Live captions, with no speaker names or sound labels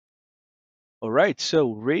All right,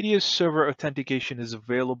 so Radius Server Authentication is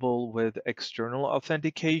available with external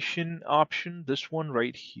authentication option, this one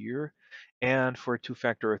right here, and for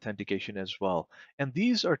two-factor authentication as well. And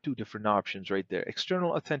these are two different options right there.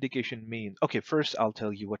 External authentication means, okay, first I'll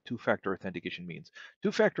tell you what two-factor authentication means.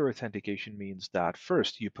 Two-factor authentication means that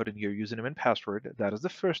first you put in your username and password, that is the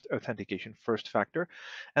first authentication, first factor,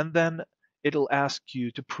 and then it'll ask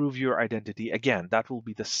you to prove your identity again. That will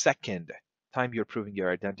be the second time you're proving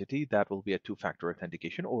your identity. That will be a two-factor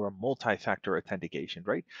authentication or a multi-factor authentication,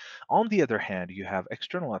 right? On the other hand, you have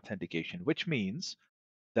external authentication, which means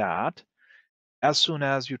that as soon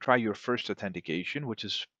as you try your first authentication, which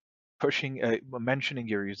is mentioning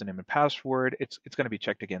your username and password, it's going to be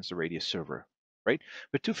checked against the Radius server, right?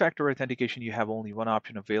 With two-factor authentication, you have only one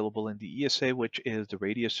option available in the ESA, which is the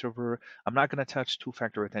Radius server. I'm not going to touch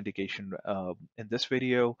two-factor authentication in this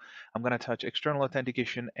video. I'm going to touch external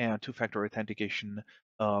authentication, and two-factor authentication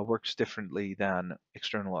works differently than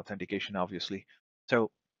external authentication, obviously. So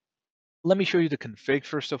let me show you the config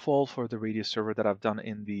first of all for the Radius server that I've done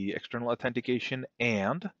in the external authentication,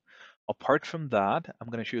 and apart from that, I'm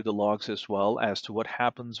going to show you the logs as well as to what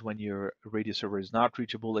happens when your Radius server is not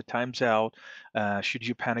reachable, it times out, should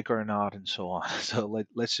you panic or not, and so on. So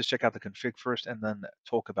let's just check out the config first and then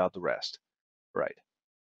talk about the rest. Right.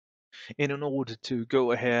 And in order to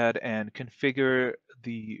go ahead and configure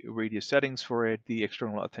the Radius settings for it, the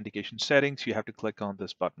external authentication settings, you have to click on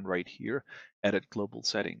this button right here, Edit Global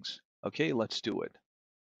Settings. Okay, let's do it.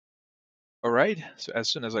 All right, so as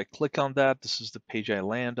soon as I click on that, this is the page I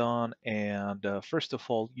land on. And first of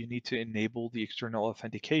all, you need to enable the external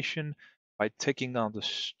authentication by ticking on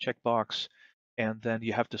this checkbox. And then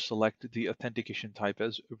you have to select the authentication type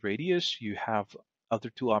as Radius. You have other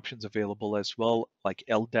two options available as well, like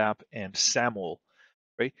LDAP and SAML,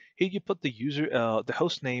 right? Here you put the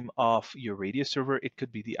host name of your Radius server. It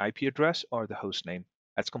could be the IP address or the host name.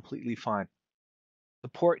 That's completely fine. The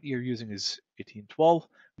port you're using is 1812,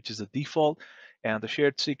 which is the default, and the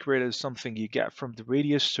shared secret is something you get from the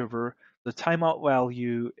Radius server. The timeout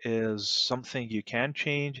value is something you can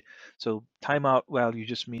change. So timeout value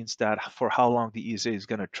just means that for how long the ESA is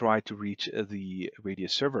going to try to reach the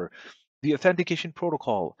Radius server. The authentication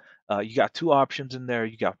protocol, you got two options in there.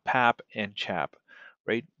 You got PAP and CHAP,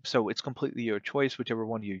 right? So it's completely your choice, whichever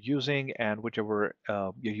one you're using and whichever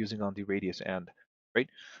you're using on the Radius end, right?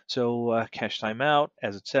 So cache timeout,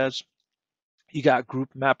 as it says, you got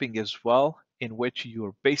group mapping as well, in which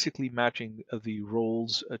you're basically matching the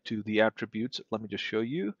roles to the attributes. Let me just show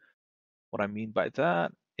you what I mean by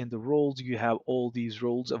that. In the roles, you have all these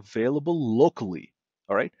roles available locally.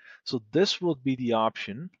 All right. So this would be the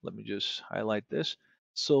option. Let me just highlight this.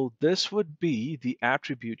 So this would be the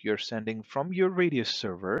attribute you're sending from your Radius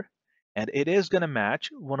server, and it is going to match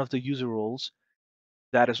one of the user roles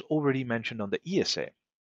that is already mentioned on the ESA.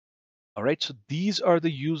 All right, so these are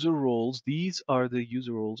the user roles. These are the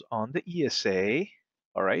user roles on the ESA.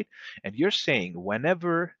 All right, and you're saying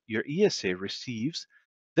whenever your ESA receives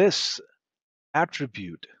this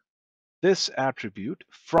attribute,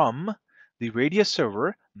 from the Radius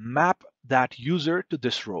server, map that user to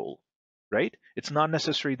this role, right? It's not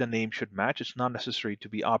necessary the name should match. It's not necessary to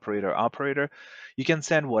be operator. You can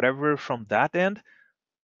send whatever from that end,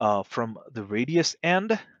 from the Radius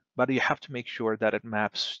end, but you have to make sure that it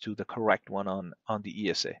maps to the correct one on the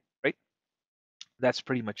ESA, right? That's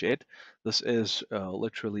pretty much it. This is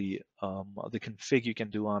literally the config you can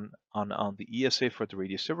do on the ESA for the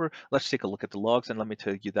Radius server. Let's take a look at the logs, and let me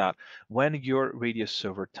tell you that when your Radius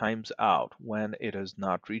server times out, when it is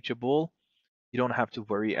not reachable, you don't have to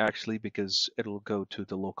worry actually, because it'll go to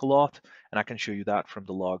the local auth, and I can show you that from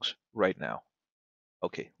the logs right now.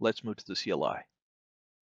 Okay, let's move to the CLI.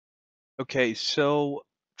 Okay, so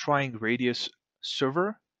trying Radius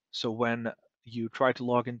server. So when you try to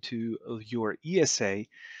log into your ESA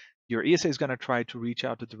is going to try to reach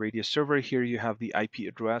out to the Radius server. Here you have the IP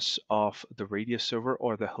address of the Radius server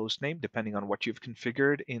or the host name, depending on what you've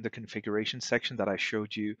configured in the configuration section that I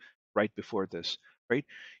showed you right before this, right?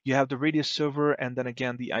 You have the Radius server and then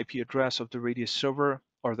again the IP address of the Radius server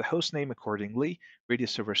or the host name accordingly.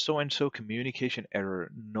 Radius server so-and-so, communication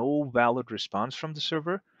error, no valid response from the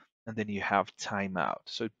server, and then you have timeout.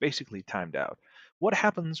 So it basically timed out. What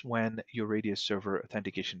happens when your Radius server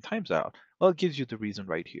authentication times out? Well, it gives you the reason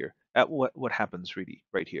right here. What happens really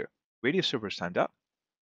right here? Radius server is timed out.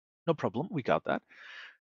 No problem, we got that.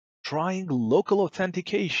 Trying local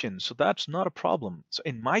authentication, so that's not a problem. So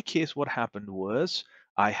in my case, what happened was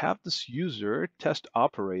I have this user test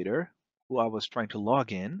operator who I was trying to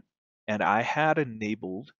log in, and I had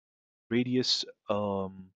enabled Radius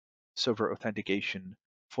server authentication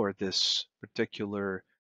for this particular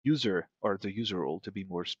user or the user role to be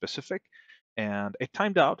more specific. And it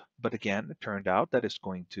timed out, but again, it turned out that it's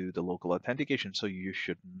going to the local authentication. So you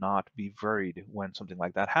should not be worried when something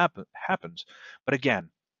like that happens. But again,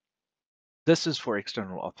 this is for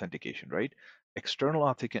external authentication, right? External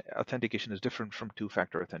authentication is different from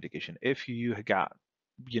two-factor authentication. If you got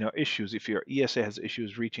issues, if your ESA has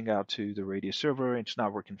issues reaching out to the Radius server and it's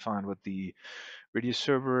not working fine with the Radius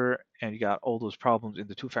server and you got all those problems in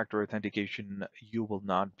the two-factor authentication, you will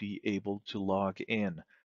not be able to log in.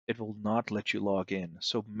 It will not let you log in.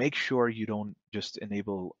 So make sure you don't just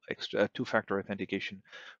enable extra two-factor authentication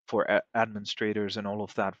for administrators and all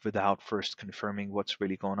of that without first confirming what's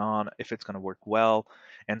really going on, if it's going to work well,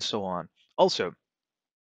 and so on. Also,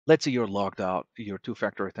 let's say you're logged out, your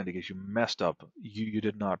two-factor authentication messed up. You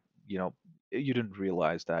did not, you didn't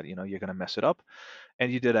realize that, you're going to mess it up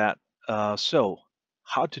and you did that. So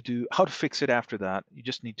how to fix it after that? You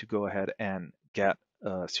just need to go ahead and get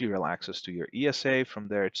serial access to your ESA. From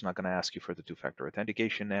there, it's not going to ask you for the two-factor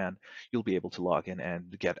authentication, and you'll be able to log in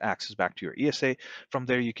and get access back to your ESA. From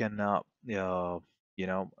there, you can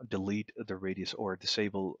delete the Radius or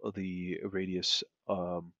disable the Radius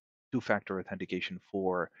two-factor authentication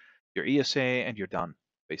for your ESA, and you're done.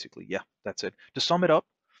 Basically, yeah, that's it. To sum it up,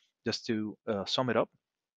 just to sum it up,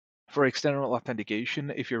 for external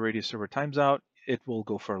authentication, if your Radius server times out, it will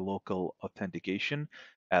go for local authentication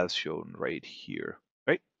as shown right here,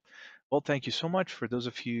 right? Well, thank you so much. For those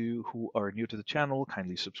of you who are new to the channel,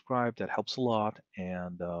 kindly subscribe. That helps a lot.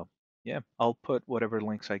 And yeah, I'll put whatever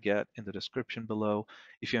links I get in the description below.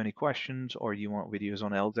 If you have any questions or you want videos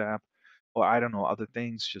on LDAP or I don't know, other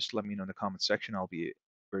things, just let me know in the comment section. I'll be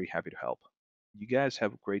very happy to help. You guys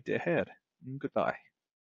have a great day ahead. Goodbye.